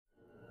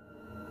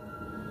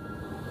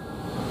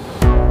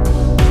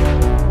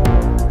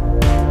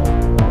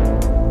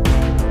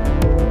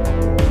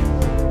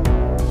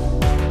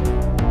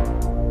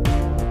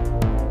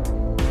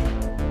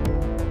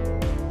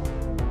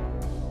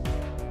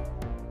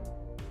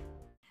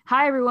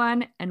Hi,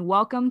 everyone, and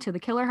welcome to the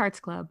Killer Hearts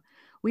Club.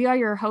 We are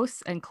your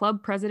hosts and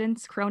club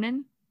presidents,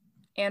 Cronin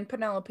and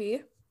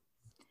Penelope.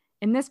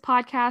 In this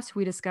podcast,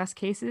 we discuss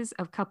cases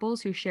of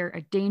couples who share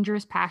a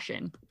dangerous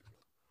passion.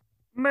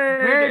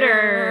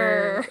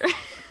 Murder!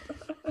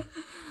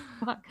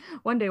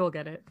 One day we'll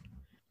get it.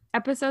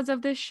 Episodes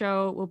of this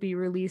show will be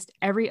released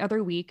every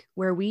other week,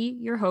 where we,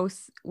 your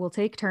hosts, will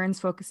take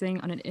turns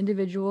focusing on an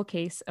individual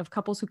case of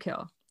couples who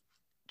kill.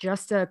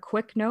 Just a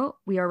quick note,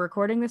 we are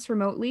recording this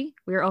remotely.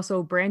 We are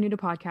also brand new to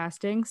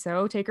podcasting,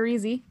 so take her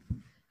easy.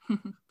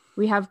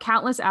 We have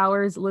countless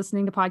hours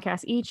listening to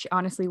podcasts each.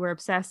 Honestly, we're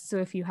obsessed. So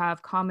if you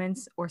have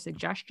comments or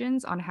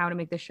suggestions on how to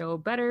make the show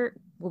better,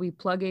 we'll be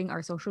plugging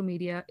our social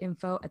media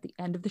info at the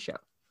end of the show.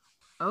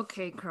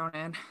 Okay,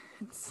 Cronin,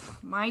 it's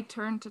my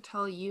turn to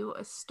tell you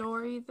a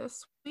story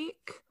this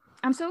week.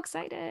 I'm so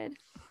excited.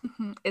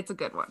 It's a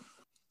good one.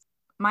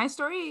 My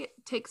story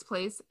takes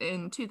place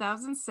in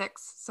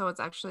 2006, so it's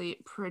actually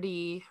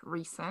pretty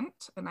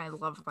recent, and I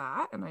love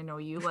that. And I know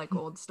you like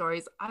old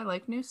stories. I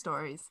like new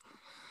stories.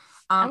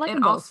 I like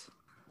them both.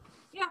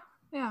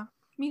 Yeah,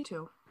 me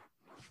too.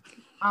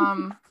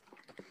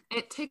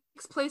 It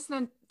takes place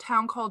in a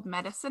town called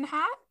Medicine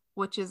Hat,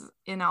 which is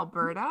in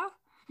Alberta.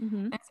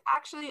 Mm-hmm. It's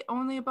actually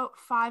only about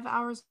 5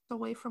 hours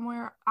away from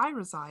where I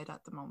reside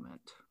at the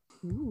moment.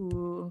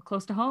 Ooh,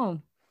 close to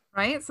home.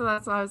 Right? So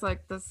that's why I was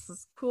like, this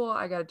is cool.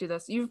 I got to do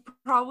this. You've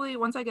probably,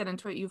 once I get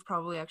into it, you've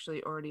probably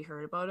actually already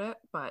heard about it,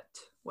 but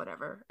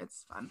whatever.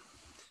 It's fun.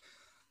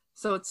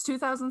 So it's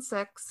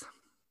 2006.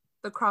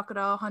 The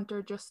crocodile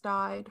hunter just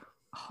died.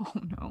 Oh,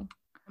 no.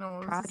 I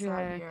know, it was a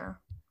sad year.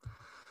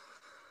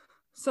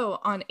 So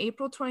on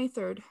April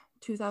 23rd,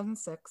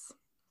 2006,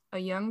 a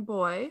young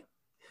boy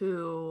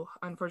who,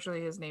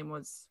 unfortunately, his name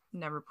was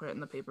never put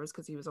in the papers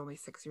because he was only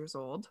 6 years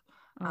old.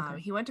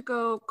 Okay. He went to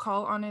go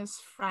call on his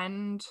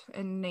friend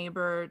and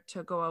neighbor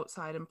to go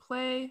outside and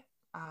play.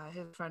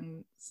 His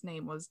friend's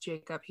name was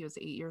Jacob. He was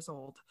 8 years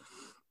old.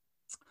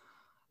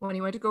 When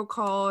he went to go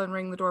call and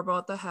ring the doorbell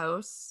at the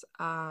house,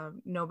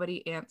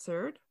 nobody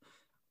answered.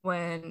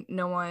 When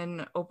no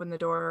one opened the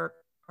door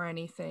or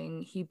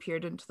anything, he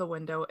peered into the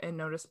window and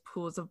noticed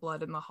pools of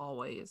blood in the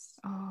hallways.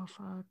 Oh,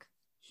 fuck.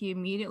 He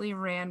immediately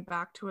ran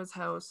back to his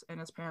house and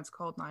his parents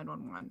called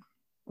 911.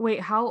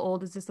 Wait, how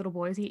old is this little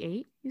boy? Is he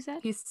 8, you said?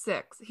 He's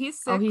 6. He's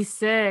 6. Oh, he's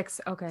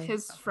 6. Okay.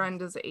 His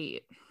friend is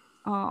 8.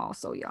 Oh,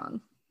 so young.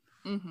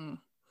 Mm-hmm.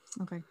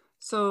 Okay.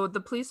 So the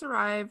police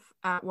arrive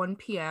at 1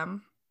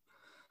 p.m.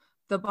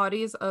 The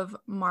bodies of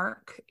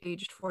Mark,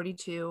 aged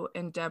 42,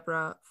 and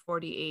Deborah,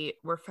 48,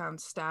 were found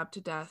stabbed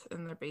to death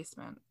in their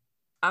basement.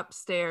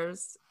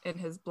 Upstairs, in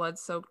his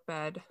blood-soaked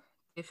bed,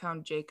 they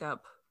found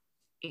Jacob,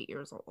 8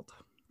 years old.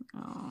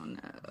 Oh,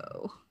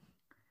 no.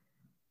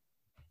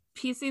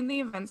 Piecing the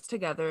events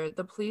together,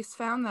 the police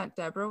found that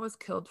Deborah was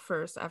killed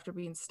first after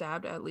being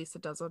stabbed at least a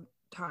dozen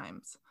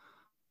times.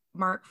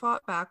 Mark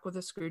fought back with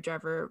a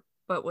screwdriver,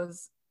 but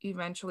was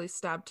eventually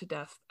stabbed to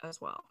death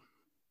as well.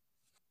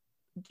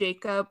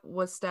 Jacob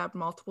was stabbed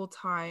multiple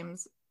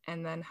times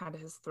and then had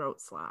his throat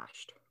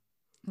slashed.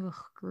 Ugh,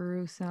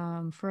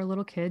 gruesome. For a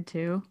little kid,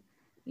 too.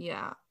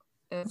 Yeah,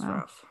 it's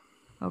rough.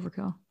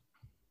 Overkill.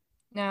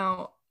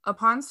 Now,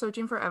 upon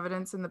searching for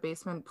evidence in the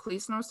basement,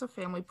 police noticed a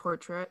family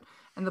portrait,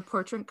 and the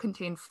portrait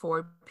contained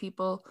 4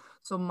 people.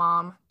 So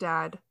mom,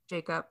 dad,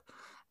 Jacob,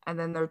 and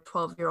then their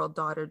 12-year-old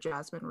daughter,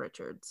 Jasmine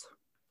Richards.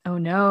 Oh,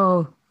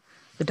 no.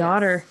 The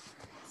daughter. Yes.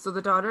 So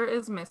the daughter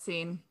is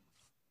missing.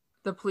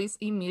 The police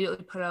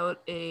immediately put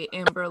out a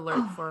Amber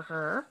Alert for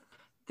her.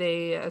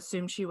 They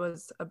assumed she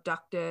was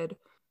abducted.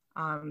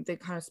 They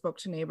kind of spoke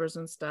to neighbors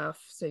and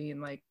stuff,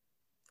 saying, like,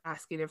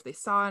 asking if they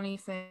saw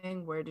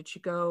anything, where did she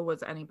go,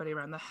 was anybody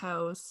around the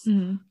house?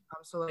 Mm-hmm.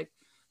 So like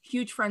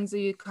huge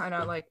frenzy, kind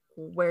of like,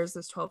 where's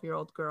this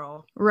 12-year-old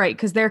girl? Right,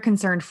 because they're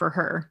concerned for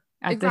her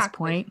at this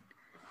point.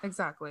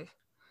 Exactly.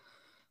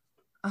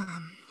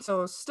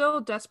 So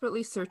still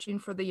desperately searching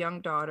for the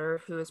young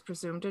daughter who is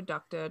presumed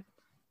abducted,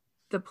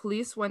 the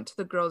police went to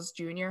the girl's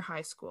junior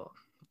high school.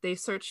 They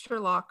searched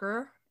her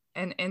locker,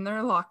 and in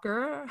their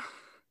locker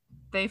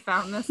they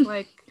found this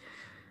like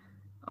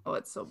oh,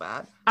 it's so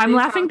bad. I'm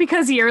laughing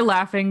because you're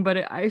laughing,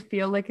 but I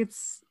feel like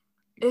it's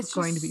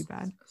going to be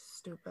bad.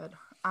 Stupid.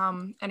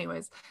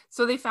 Anyways,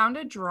 so they found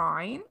a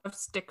drawing of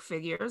stick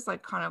figures,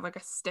 like kind of like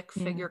a stick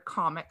figure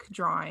comic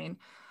drawing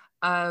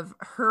of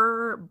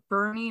her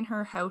burning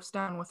her house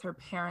down with her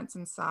parents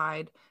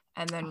inside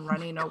and then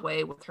running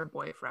away with her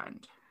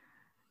boyfriend.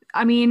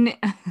 I mean,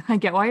 I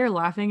get why you're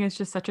laughing. It's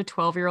just such a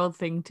 12-year-old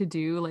thing to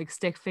do, like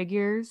stick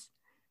figures.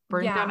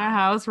 Burn down a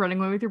house, running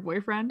away with your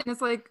boyfriend. And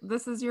it's like,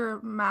 this is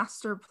your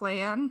master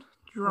plan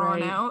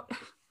drawn out.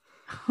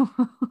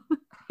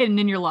 Hidden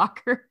in your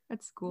locker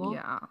at school.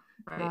 Yeah,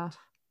 right.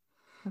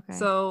 Okay.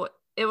 So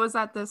it was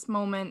at this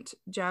moment,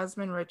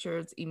 Jasmine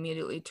Richards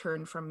immediately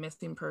turned from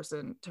missing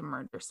person to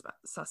murder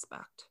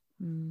suspect.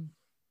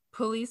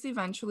 Police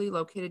eventually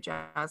located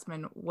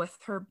Jasmine with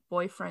her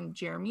boyfriend,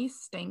 Jeremy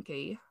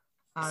Stanky.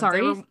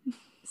 Sorry?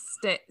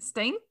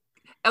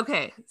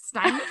 Okay,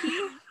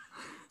 Steinke?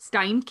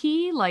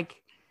 Steinke,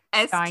 like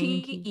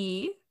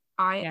Steinke.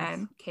 Yes.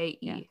 Inke.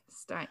 Yeah.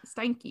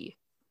 Stanky.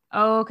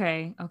 Oh,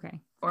 okay.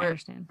 Okay. I Or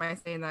understand. am I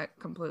saying that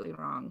completely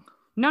wrong?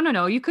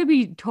 No. You could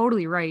be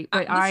totally right,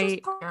 but Let's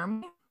just call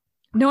Jeremy.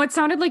 no, it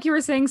sounded like you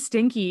were saying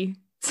stinky.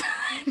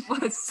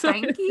 What, So,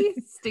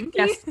 stanky? Stinky?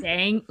 yeah,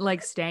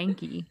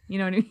 stanky. You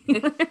know what I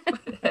mean?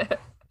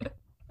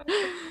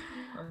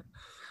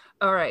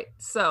 All right.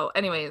 So,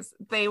 anyways,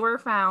 they were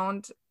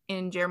found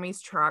in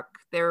Jeremy's truck.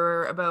 They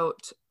were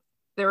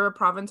a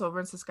province over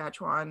in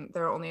Saskatchewan.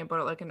 They're only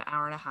about like an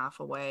hour and a half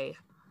away.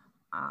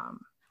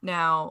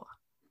 Now,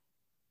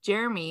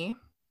 Jeremy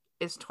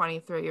is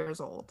 23 years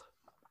old.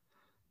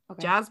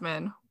 Okay.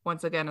 Jasmine,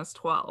 once again, is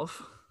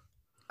 12.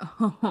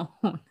 Oh,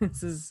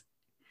 this is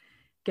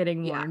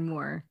getting more and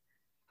more.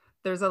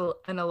 There's an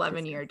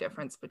 11-year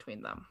difference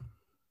between them.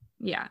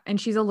 Yeah, and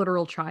she's a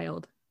literal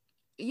child.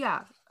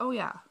 Yeah. Oh,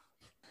 yeah.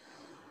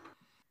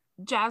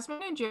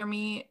 Jasmine and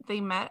Jeremy,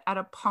 they met at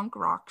a punk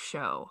rock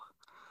show.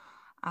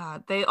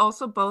 They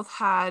also both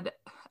had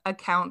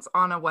accounts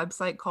on a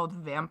website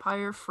called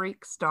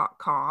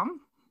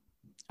vampirefreaks.com.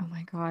 Oh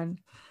my God.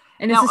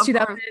 And this is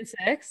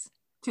 2006?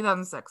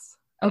 2006.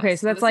 Okay,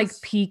 yes. so that's like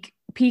peak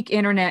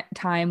internet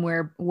time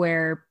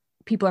where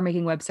people are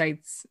making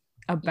websites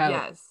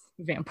about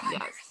vampires.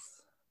 Yes.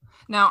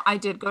 Now, I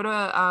did go to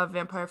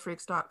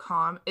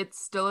vampirefreaks.com. It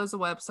still is a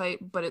website,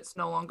 but it's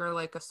no longer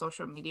like a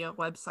social media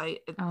website.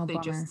 They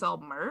just sell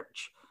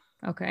merch.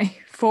 Okay.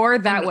 For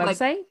that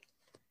website? Like,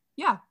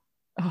 yeah.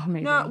 Oh,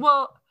 amazing. No,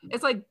 well,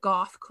 it's like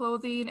goth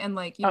clothing and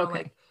like, you know,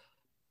 like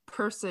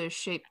purses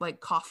shaped like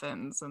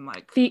coffins and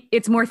like...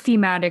 It's more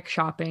thematic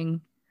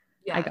shopping.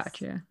 Yes. I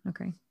gotcha.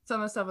 Okay.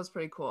 Some of the stuff was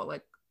pretty cool.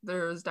 Like,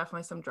 there's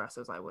definitely some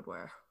dresses I would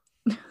wear.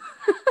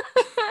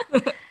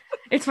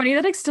 It's funny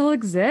that it still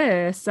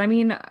exists. I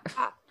mean,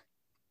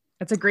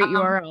 it's a great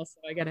URL, so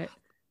I get it.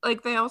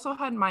 Like, they also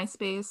had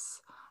MySpace,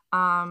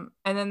 and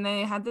then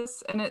they had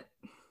this, and it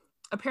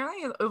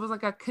apparently it was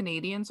like a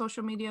Canadian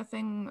social media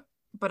thing,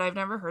 but I've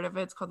never heard of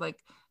it. It's called like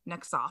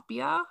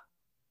Nexopia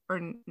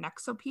or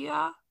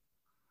Nexopia.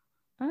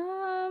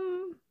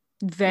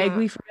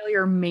 Vaguely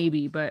familiar,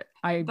 maybe, but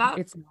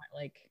it's not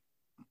like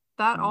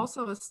that.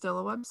 Also is still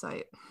a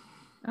website.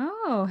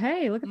 Oh,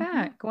 hey, look at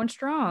that, going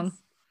strong.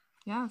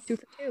 Yes. 2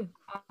 for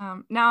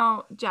 2.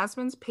 Now,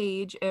 Jasmine's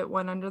page, it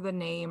went under the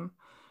name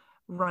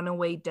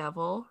Runaway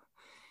Devil.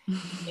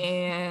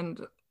 and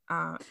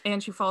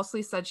she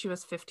falsely said she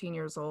was 15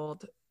 years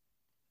old.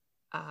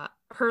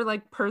 Her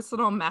like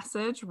personal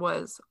message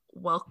was,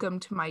 "Welcome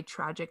to my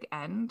tragic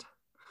end."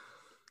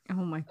 Oh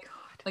my God.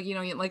 Like, you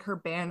know, like her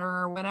banner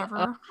or whatever.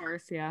 Of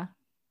course, yeah.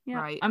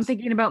 Right. I'm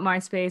thinking about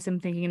MySpace. I'm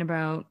thinking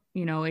about,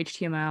 you know,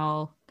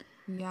 HTML.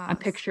 Yeah. I'm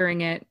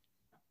picturing it.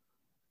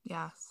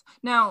 Yes.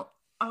 Now,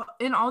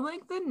 in all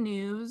like the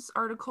news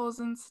articles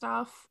and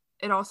stuff,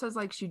 it all says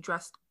like she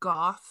dressed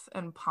goth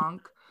and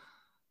punk,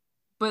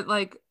 but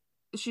like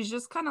she's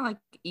just kind of like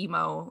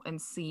emo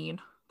and scene.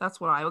 That's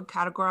what I would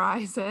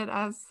categorize it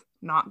as,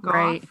 not goth.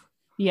 Right.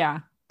 Yeah.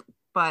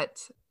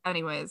 But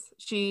anyways,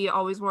 she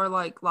always wore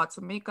like lots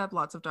of makeup,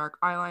 lots of dark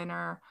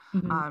eyeliner.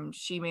 Mm-hmm.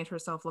 She made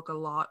herself look a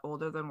lot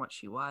older than what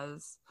she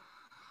was.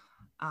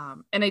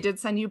 And I did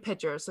send you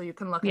pictures so you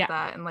can look at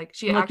that. And like,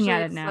 she actually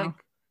is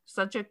like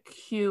such a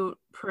cute,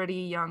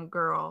 pretty young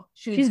girl.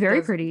 She's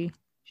very pretty.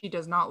 She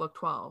does not look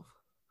 12.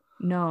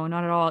 No,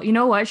 not at all. You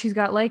know what? She's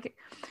got like,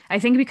 I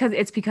think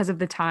because of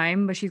the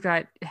time, but she's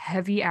got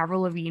heavy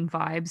Avril Lavigne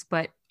vibes,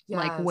 but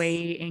like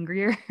way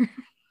angrier.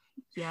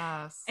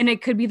 Yes. And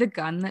it could be the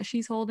gun that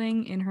she's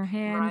holding in her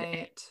hand,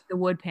 right? The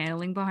wood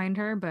paneling behind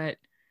her, but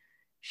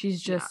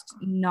she's just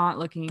not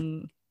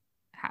looking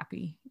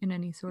happy in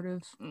any sort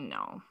of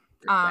no.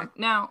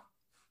 Now,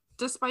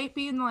 despite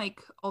being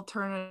like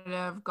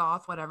alternative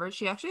goth, whatever,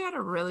 she actually had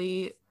a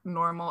really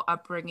normal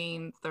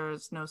upbringing.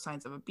 There's no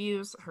signs of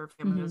abuse. Her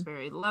family was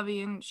very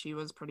loving. She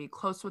was pretty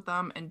close with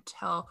them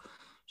until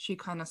she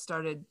kind of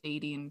started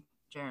dating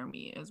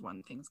Jeremy, is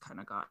when things kind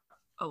of got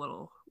a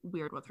little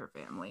weird with her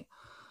family.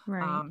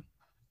 Right.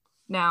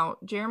 Now,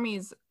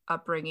 Jeremy's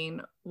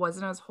upbringing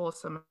wasn't as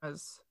wholesome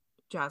as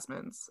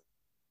Jasmine's.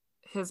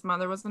 His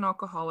mother was an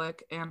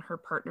alcoholic and her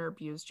partner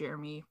abused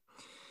Jeremy.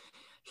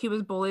 He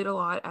was bullied a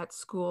lot at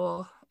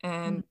school,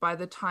 and by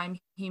the time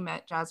he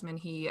met Jasmine,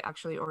 he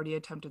actually already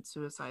attempted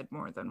suicide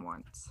more than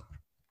once.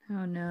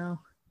 Oh, no.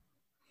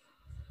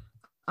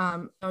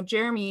 Now,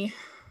 Jeremy,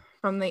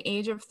 from the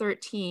age of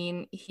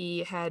 13,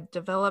 he had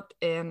developed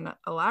an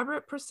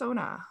elaborate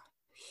persona.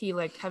 He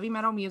liked heavy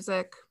metal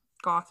music,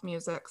 goth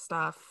music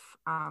stuff.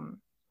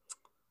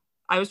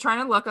 I was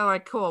trying to look at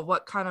like, cool,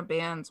 what kind of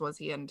bands was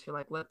he into?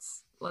 Like,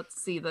 let's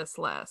see this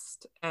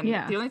list. And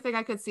the only thing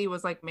I could see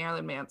was like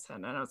Marilyn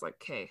Manson, and I was like,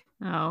 okay.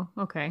 Oh,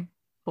 okay.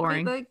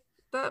 Boring.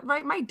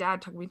 Right, my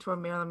dad took me to a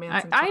Marilyn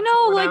Manson I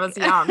know, when I was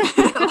young.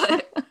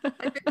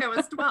 I think I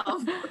was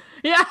 12.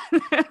 Yeah,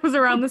 it was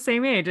around the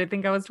same age. I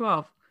think I was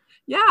 12.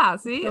 Yeah,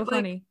 see? So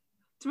funny.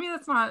 To me,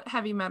 that's not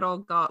heavy metal,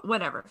 goth,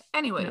 whatever.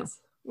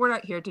 Anyways, we're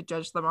not here to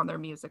judge them on their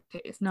music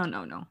taste.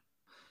 No.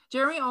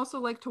 Jeremy also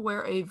liked to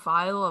wear a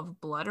vial of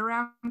blood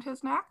around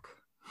his neck.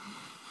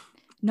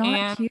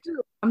 Not cute.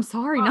 I'm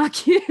sorry, not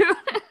cute.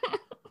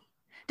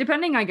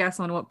 Depending, I guess,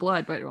 on what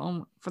blood, but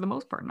for the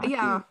most part, not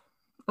Yeah. cute.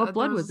 What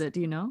blood was it?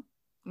 Do you know?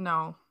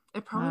 No,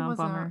 it probably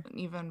wasn't Bummer.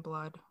 even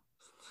blood.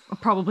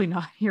 Probably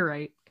not. You're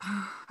right.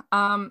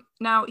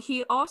 Now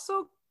he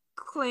also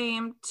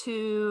claimed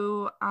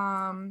to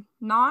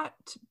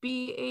not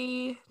be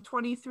a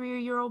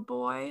 23-year-old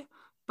boy,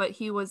 but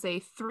he was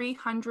a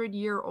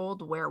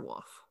 300-year-old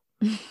werewolf.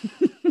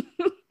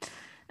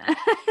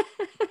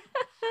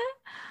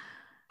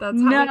 That's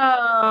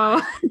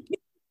no.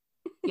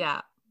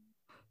 Yeah.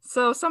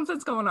 So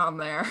something's going on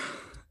there.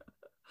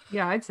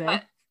 Yeah, I'd say.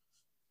 But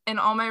in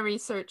all my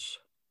research,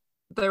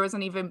 there was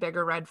an even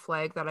bigger red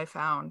flag that I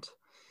found.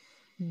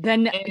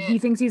 Then he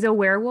thinks he's a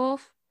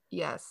werewolf?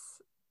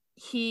 Yes.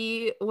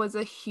 He was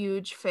a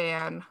huge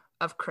fan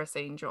of Chris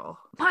Angel.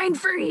 Mind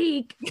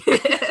freak!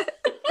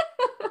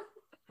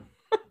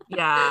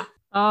 Yeah.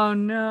 Oh,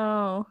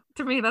 no.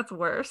 To me, that's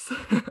worse.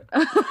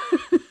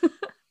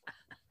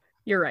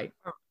 You're right.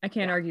 I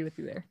can't argue with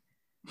you there.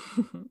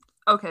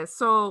 Okay,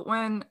 so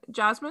when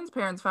Jasmine's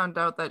parents found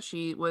out that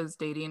she was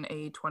dating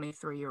a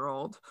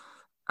 23-year-old,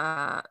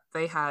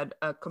 they had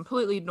a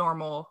completely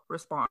normal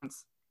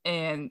response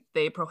and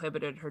they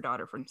prohibited her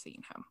daughter from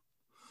seeing him.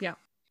 Yeah.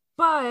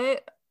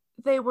 But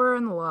they were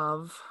in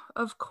love,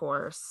 of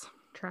course.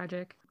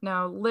 Tragic.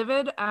 Now,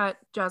 livid at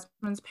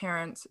Jasmine's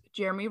parents,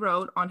 Jeremy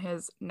wrote on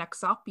his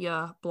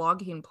Nexopia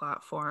blogging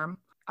platform.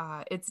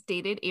 It's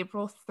dated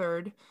April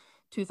 3rd,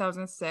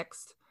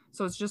 2006.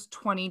 So it's just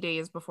 20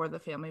 days before the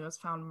family was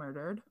found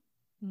murdered.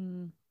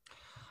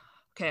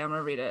 Okay, I'm going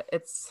to read it.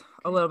 It's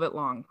a little bit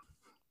long.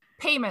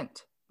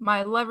 Payment.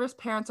 My lover's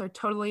parents are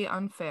totally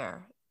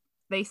unfair.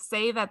 They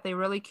say that they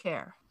really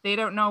care. They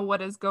don't know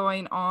what is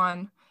going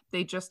on.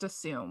 They just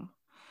assume.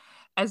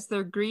 As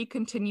their greed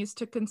continues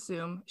to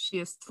consume, she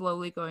is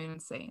slowly going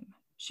insane.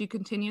 She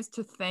continues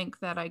to think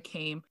that I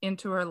came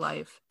into her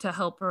life to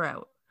help her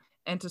out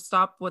and to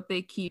stop what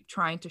they keep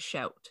trying to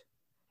shout.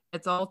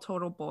 It's all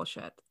total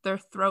bullshit. Their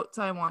throats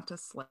I want to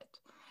slit.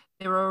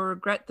 They will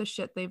regret the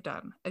shit they've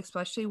done,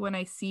 especially when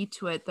I see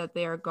to it that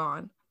they are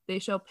gone. They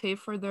shall pay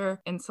for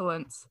their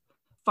insolence.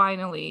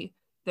 Finally,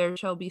 there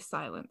shall be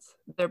silence.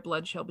 Their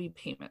blood shall be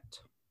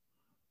payment.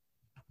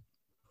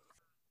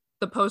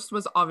 The post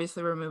was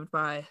obviously removed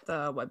by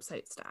the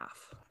website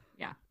staff.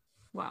 Yeah.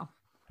 Wow.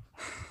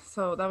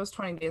 So that was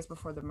 20 days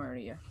before the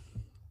murder.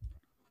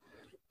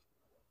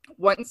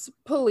 Once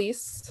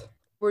police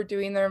were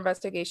doing their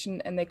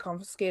investigation and they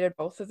confiscated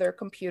both of their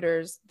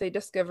computers, they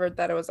discovered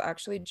that it was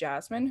actually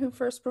Jasmine who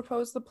first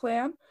proposed the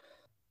plan.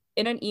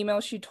 In an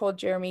email, she told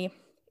Jeremy,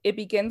 "It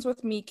begins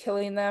with me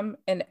killing them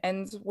and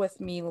ends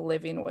with me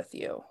living with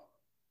you."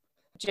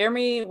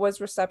 Jeremy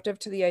was receptive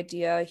to the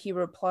idea. He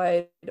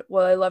replied,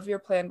 "Well, I love your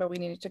plan, but we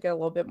needed to get a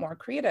little bit more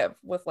creative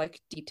with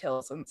like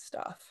details and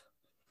stuff."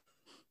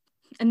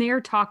 And they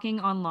are talking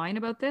online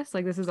about this?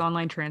 Like this is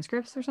online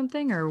transcripts or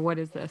something? Or what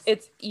is this?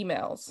 It's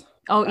emails.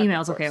 Oh,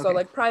 emails. Okay. So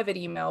like private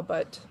email,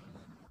 but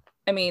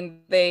I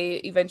mean, they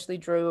eventually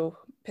drew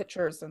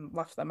pictures and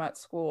left them at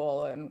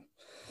school. And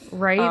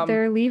right.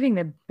 They're leaving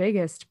the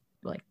biggest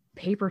like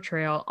paper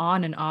trail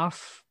on and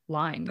off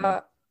line.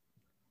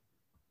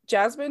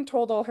 Jasmine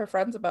told all her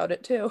friends about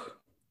it too.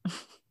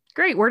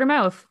 Great. Word of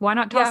mouth. Why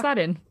not toss that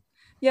in?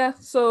 Yeah,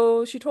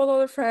 so she told all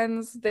her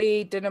friends.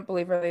 They didn't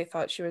believe her. They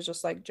thought she was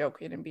just like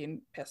joking and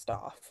being pissed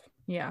off.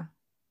 Yeah.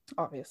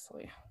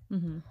 Obviously.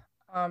 Mm-hmm.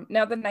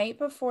 Now, the night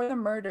before the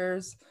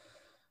murders,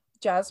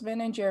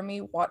 Jasmine and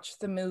Jeremy watched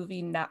the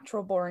movie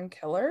Natural Born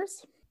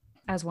Killers.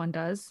 As one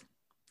does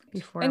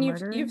before and a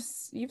murder.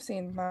 You've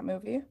seen that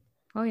movie?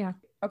 Oh, yeah.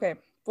 Okay.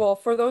 Well,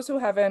 for those who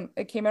haven't,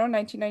 it came out in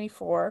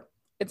 1994.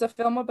 It's a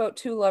film about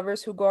two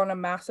lovers who go on a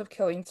massive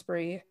killing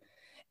spree.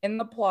 In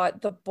the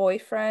plot, the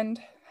boyfriend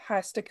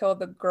has to kill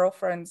the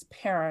girlfriend's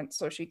parents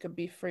so she could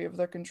be free of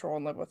their control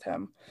and live with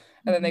him.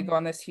 And then they go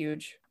on this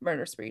huge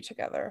murder spree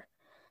together.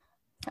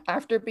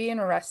 After being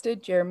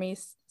arrested, Jeremy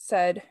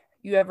said,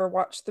 "You ever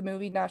watched the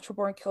movie Natural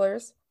Born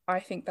Killers? I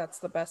think that's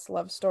the best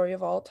love story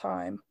of all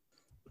time."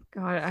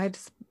 God, I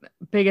just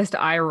biggest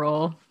eye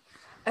roll.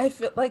 I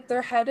feel like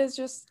their head is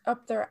just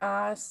up their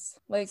ass.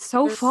 Like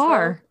so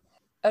far. So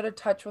out of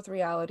touch with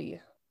reality.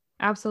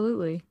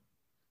 Absolutely.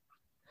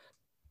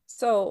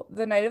 So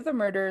the night of the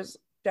murders,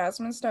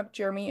 Jasmine snuck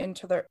Jeremy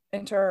into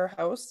her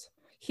house.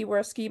 He wore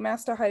a ski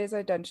mask to hide his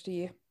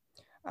identity.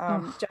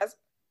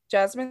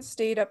 Jasmine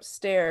stayed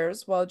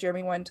upstairs while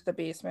Jeremy went to the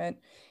basement.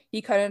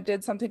 He kind of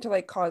did something to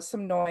like cause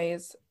some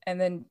noise,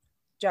 and then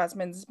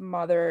Jasmine's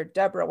mother,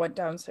 Deborah, went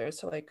downstairs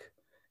to like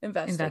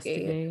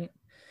investigate.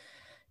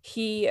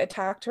 He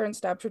attacked her and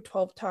stabbed her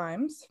 12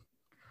 times.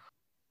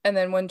 And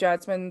then when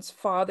Jasmine's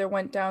father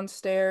went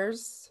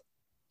downstairs,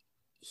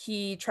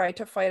 he tried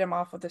to fight him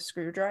off with a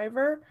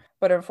screwdriver,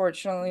 but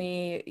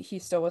unfortunately, he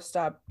still was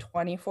stabbed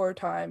 24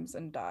 times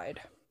and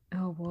died.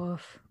 Oh,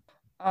 woof.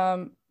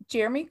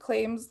 Jeremy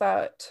claims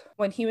that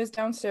when he was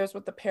downstairs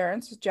with the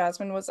parents,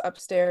 Jasmine was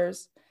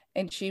upstairs,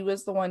 and she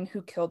was the one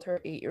who killed her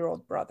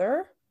 8-year-old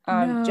brother.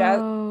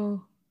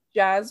 No.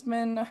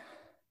 Jasmine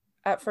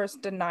at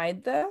first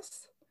denied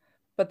this,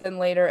 but then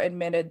later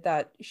admitted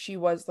that she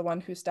was the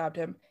one who stabbed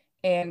him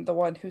and the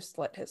one who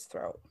slit his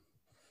throat.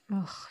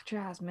 Oh,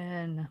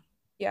 Jasmine.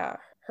 Yeah,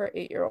 her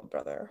 8-year-old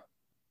brother.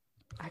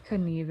 I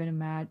couldn't even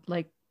imagine.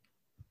 Like,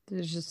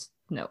 there's just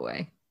no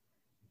way.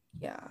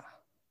 Yeah.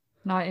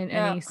 Not in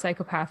any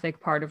psychopathic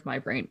part of my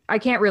brain. I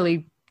can't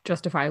really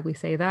justifiably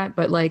say that,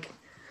 but like,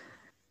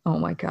 oh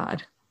my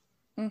God.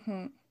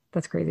 Mm-hmm.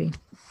 That's crazy.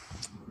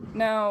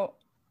 Now,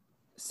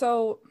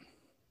 so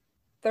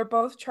they're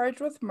both charged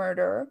with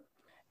murder.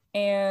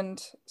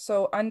 And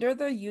so under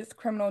the Youth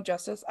Criminal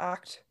Justice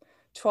Act,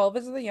 12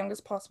 is the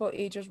youngest possible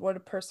age at what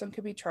a person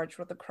could be charged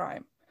with a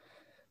crime.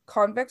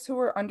 Convicts who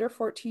were under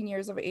 14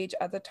 years of age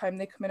at the time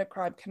they commit a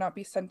crime cannot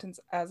be sentenced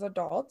as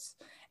adults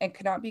and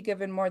cannot be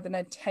given more than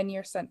a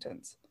 10-year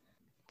sentence.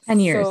 10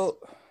 years. So,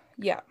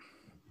 yeah.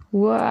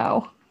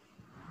 Wow.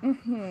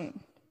 Mm-hmm.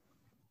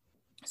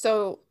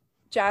 So,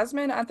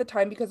 Jasmine, at the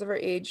time, because of her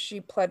age,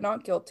 she pled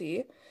not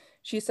guilty.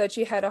 She said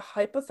she had a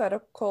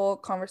hypothetical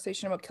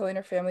conversation about killing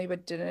her family,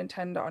 but didn't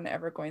intend on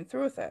ever going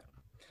through with it.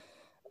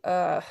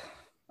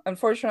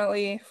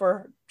 Unfortunately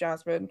for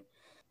Jasmine,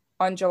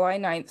 on July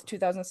 9th,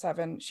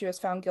 2007, she was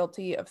found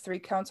guilty of 3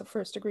 counts of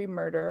first-degree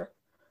murder.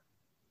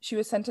 She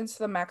was sentenced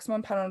to the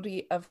maximum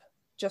penalty of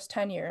just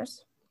 10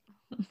 years.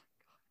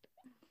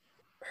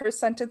 Her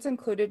sentence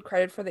included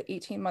credit for the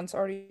 18 months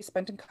already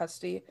spent in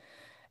custody,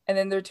 and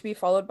then they're to be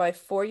followed by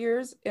 4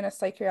 years in a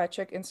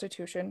psychiatric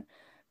institution,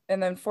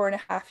 and then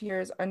 4.5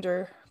 years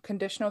under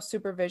conditional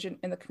supervision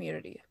in the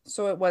community.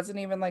 So it wasn't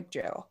even like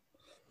jail.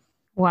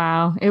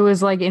 Wow. It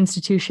was like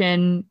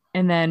institution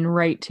and then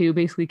right to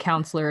basically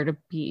counselor to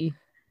be.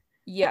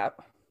 Yeah.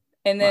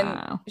 And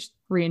then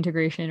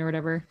reintegration or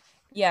whatever.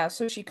 Yeah,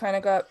 so she kind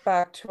of got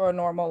back to a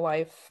normal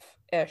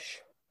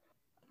life-ish.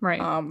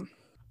 Right.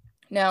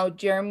 Now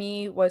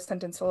Jeremy was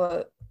sentenced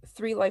to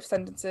 3 life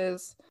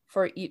sentences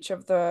for each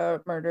of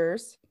the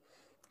murders.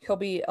 He'll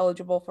be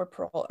eligible for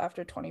parole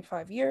after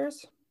 25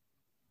 years.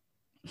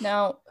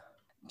 Now,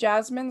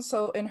 Jasmine,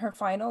 so in her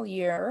final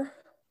year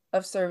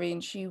of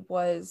serving, she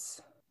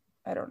was,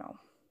 I don't know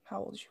how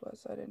old she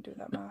was. I didn't do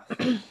that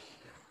math.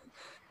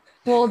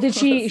 Well, did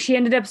she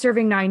ended up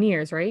serving 9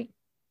 years, right?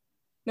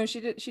 No, she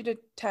did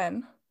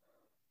 10.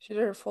 She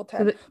did her full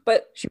 10. So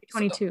but she'd be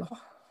 22. So,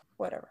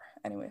 whatever.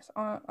 Anyways,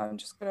 I'm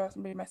just gonna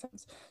read my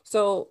sentence.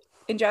 So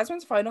in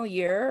Jasmine's final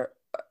year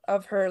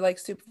of her like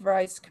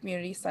supervised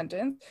community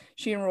sentence,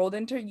 she enrolled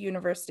into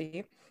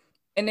university,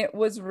 and it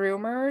was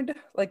rumored,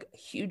 like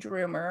huge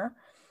rumor,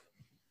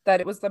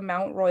 that it was the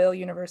Mount Royal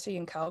University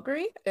in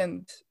Calgary,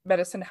 and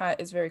Medicine Hat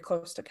is very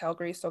close to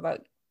Calgary, so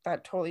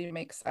that totally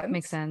makes sense.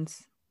 Makes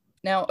sense.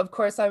 Now, of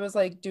course, I was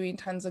like doing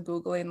tons of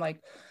Googling,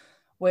 like,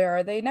 where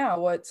are they now?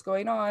 What's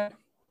going on?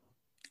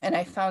 And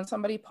I found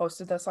somebody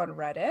posted this on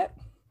Reddit.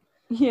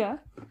 Yeah.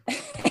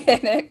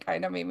 And it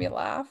kind of made me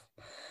laugh.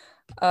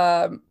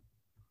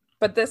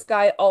 But this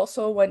guy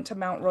also went to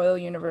Mount Royal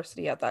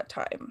University at that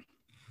time.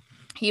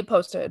 He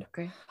posted,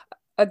 okay.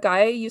 A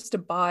guy I used to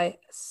buy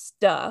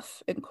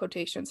stuff, in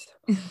quotations.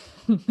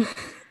 A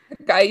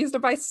guy I used to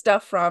buy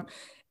stuff from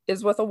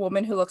is with a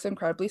woman who looks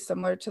incredibly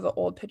similar to the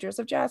old pictures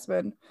of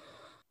Jasmine.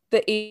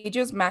 The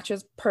ages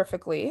matches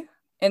perfectly.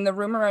 And the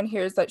rumor around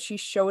here is that she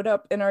showed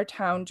up in our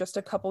town just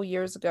a couple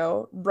years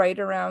ago, right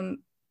around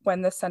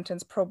when the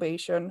sentence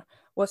probation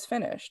was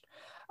finished.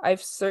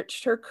 I've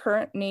searched her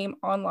current name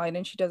online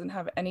and she doesn't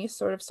have any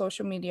sort of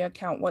social media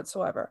account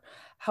whatsoever.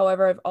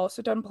 However, I've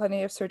also done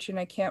plenty of searching.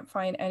 I can't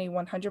find any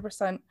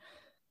 100%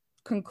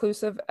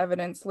 conclusive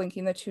evidence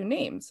linking the 2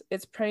 names.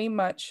 It's pretty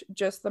much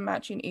just the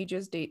matching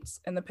ages,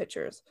 dates, and the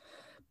pictures.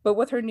 But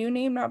with her new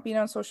name not being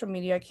on social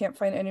media, I can't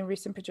find any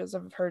recent pictures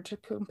of her to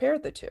compare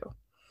the 2.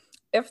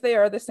 If they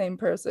are the same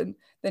person,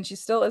 then she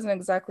still isn't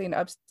exactly an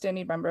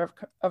upstanding member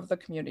of the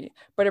community.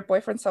 But her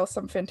boyfriend sells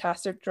some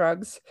fantastic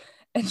drugs,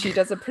 and she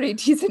does a pretty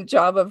decent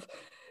job of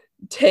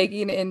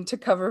tagging in to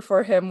cover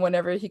for him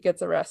whenever he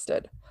gets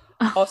arrested.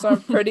 Also,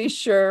 I'm pretty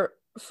sure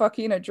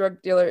fucking a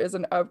drug dealer is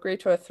an upgrade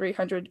to a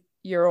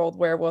 300-year-old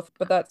werewolf,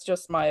 but that's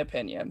just my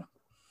opinion.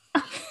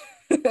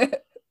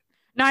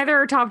 Neither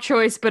are top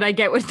choice, but I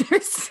get what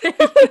they're saying.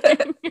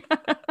 I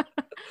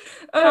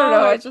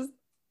don't know.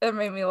 It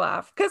made me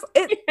laugh because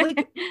it,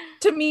 like,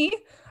 to me,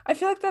 I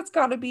feel like that's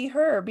got to be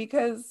her,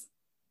 because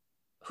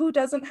who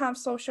doesn't have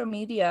social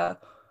media?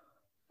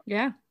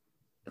 Yeah.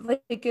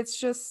 Like, it's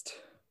just,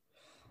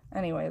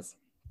 anyways.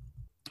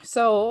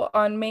 So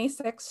on May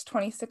 6,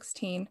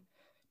 2016,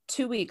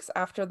 2 weeks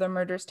after the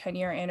murder's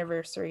 10-year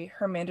anniversary,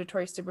 her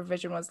mandatory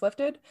supervision was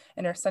lifted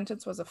and her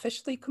sentence was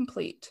officially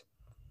complete.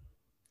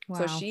 Wow.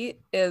 So she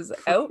is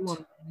out,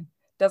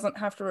 doesn't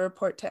have to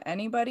report to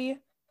anybody.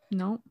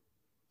 Nope.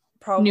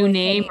 Probably new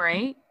name,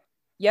 right?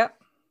 Yep.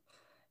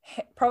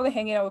 Probably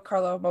hanging out with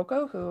Carla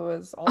Moco, who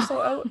is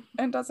also out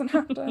and doesn't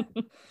have to.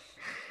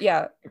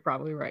 Yeah. You're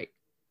probably right.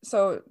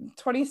 So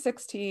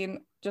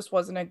 2016 just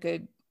wasn't a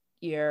good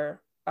year.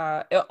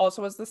 It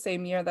also was the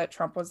same year that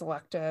Trump was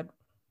elected.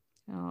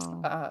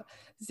 Oh.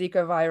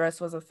 Zika virus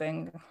was a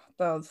thing.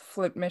 The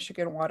Flint,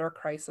 Michigan water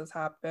crisis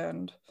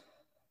happened.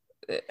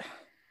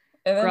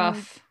 And then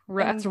Rough.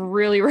 That's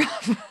really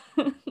rough.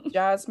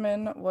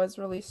 Jasmine was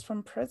released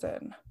from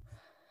prison.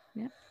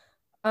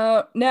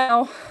 Yeah.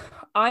 Now,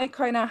 I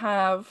kind of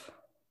have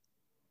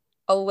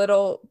a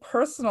little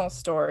personal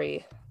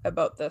story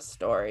about this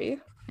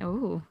story.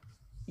 Oh.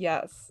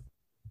 Yes.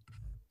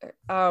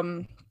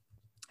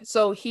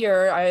 So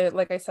here,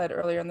 like I said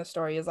earlier in the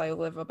story, is I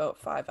live about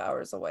 5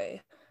 hours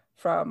away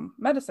from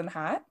Medicine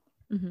Hat,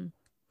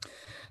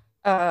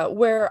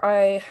 where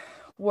I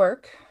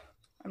work.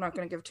 I'm not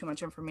going to give too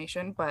much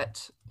information,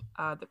 but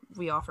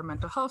we offer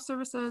mental health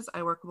services.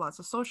 I work with lots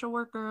of social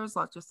workers,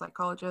 lots of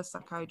psychologists,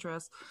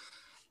 psychiatrists,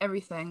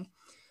 everything.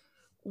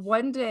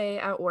 One day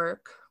at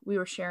work, we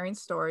were sharing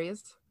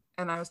stories,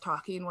 and I was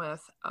talking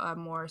with a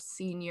more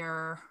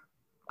senior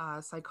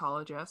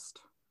psychologist.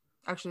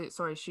 Actually,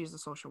 sorry, she's a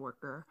social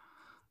worker.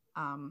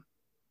 And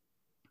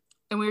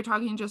we were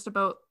talking just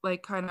about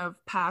like kind of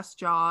past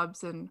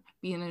jobs and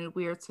being in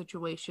weird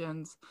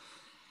situations.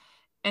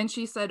 And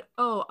she said,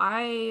 "Oh,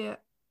 I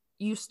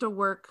used to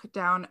work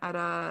down at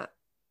a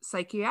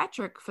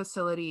psychiatric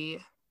facility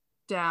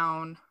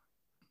down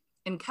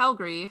in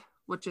Calgary,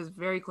 which is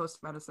very close to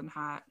Medicine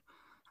Hat."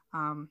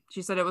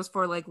 She said it was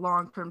for like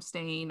long-term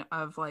staying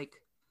of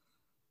like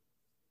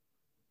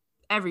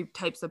every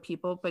types of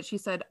people. But she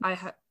said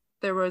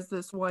there was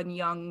this one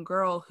young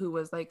girl who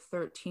was like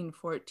 13,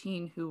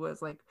 14, who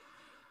was like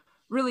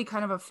really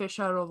kind of a fish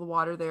out of the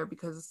water there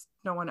because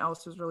no one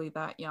else was really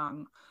that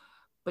young.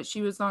 But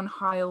she was on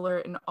high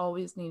alert and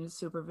always needed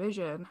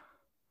supervision.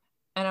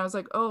 And I was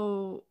like,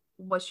 "Oh,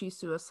 was she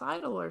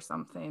suicidal or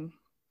something?"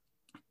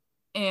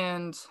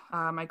 And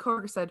my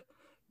coworker said,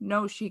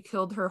 "No, she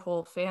killed her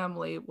whole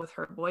family with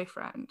her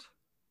boyfriend."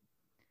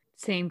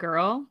 Same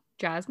girl,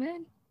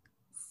 Jasmine?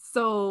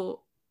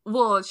 So,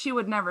 well, she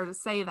would never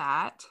say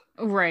that.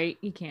 Right,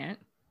 you can't.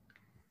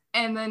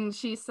 And then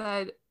she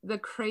said, "The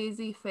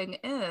crazy thing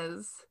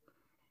is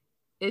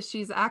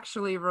she's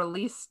actually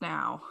released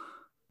now."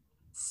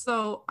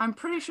 So I'm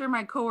pretty sure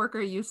my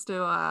coworker used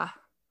to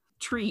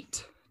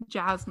treat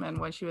Jasmine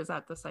when she was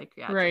at the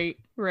psychiatric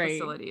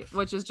facility,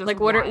 which is just like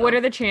what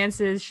are the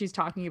chances she's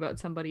talking about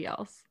somebody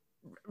else?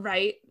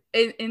 Right.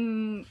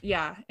 In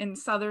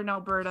southern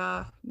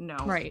Alberta, no.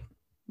 Right.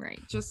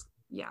 Just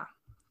yeah.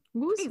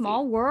 Ooh,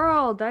 small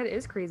world. That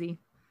is crazy.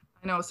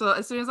 I know. So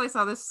as soon as I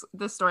saw this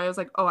story, I was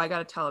like, "Oh, I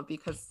gotta tell it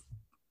because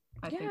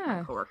I think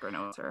my coworker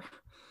knows her."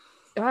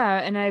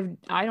 And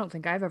I don't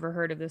think I've ever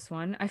heard of this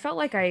one. I felt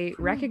like I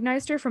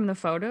recognized her from the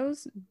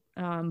photos,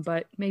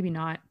 but maybe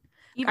not.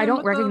 Even I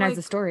don't recognize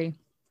the story.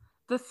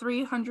 The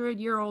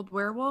 300-year-old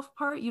werewolf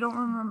part, you don't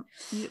remember?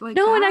 No,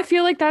 that? And I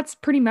feel like that's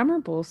pretty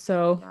memorable.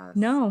 So yes.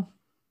 No,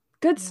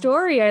 good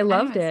story. I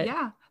loved it.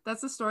 Yeah,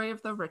 that's the story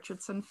of the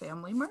Richardson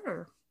family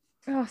murder.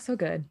 Oh, so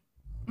good.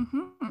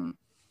 I'm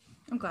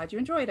glad you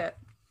enjoyed it.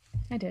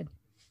 I did.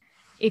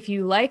 If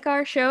you like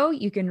our show,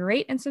 you can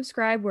rate and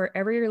subscribe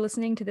wherever you're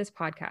listening to this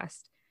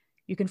podcast.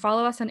 You can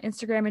follow us on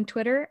Instagram and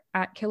Twitter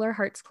at Killer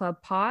Hearts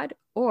Club Pod,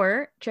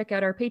 or check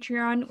out our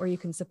Patreon where you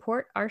can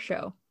support our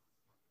show.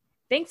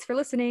 Thanks for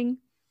listening.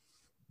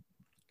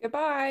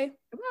 Goodbye.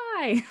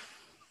 Goodbye.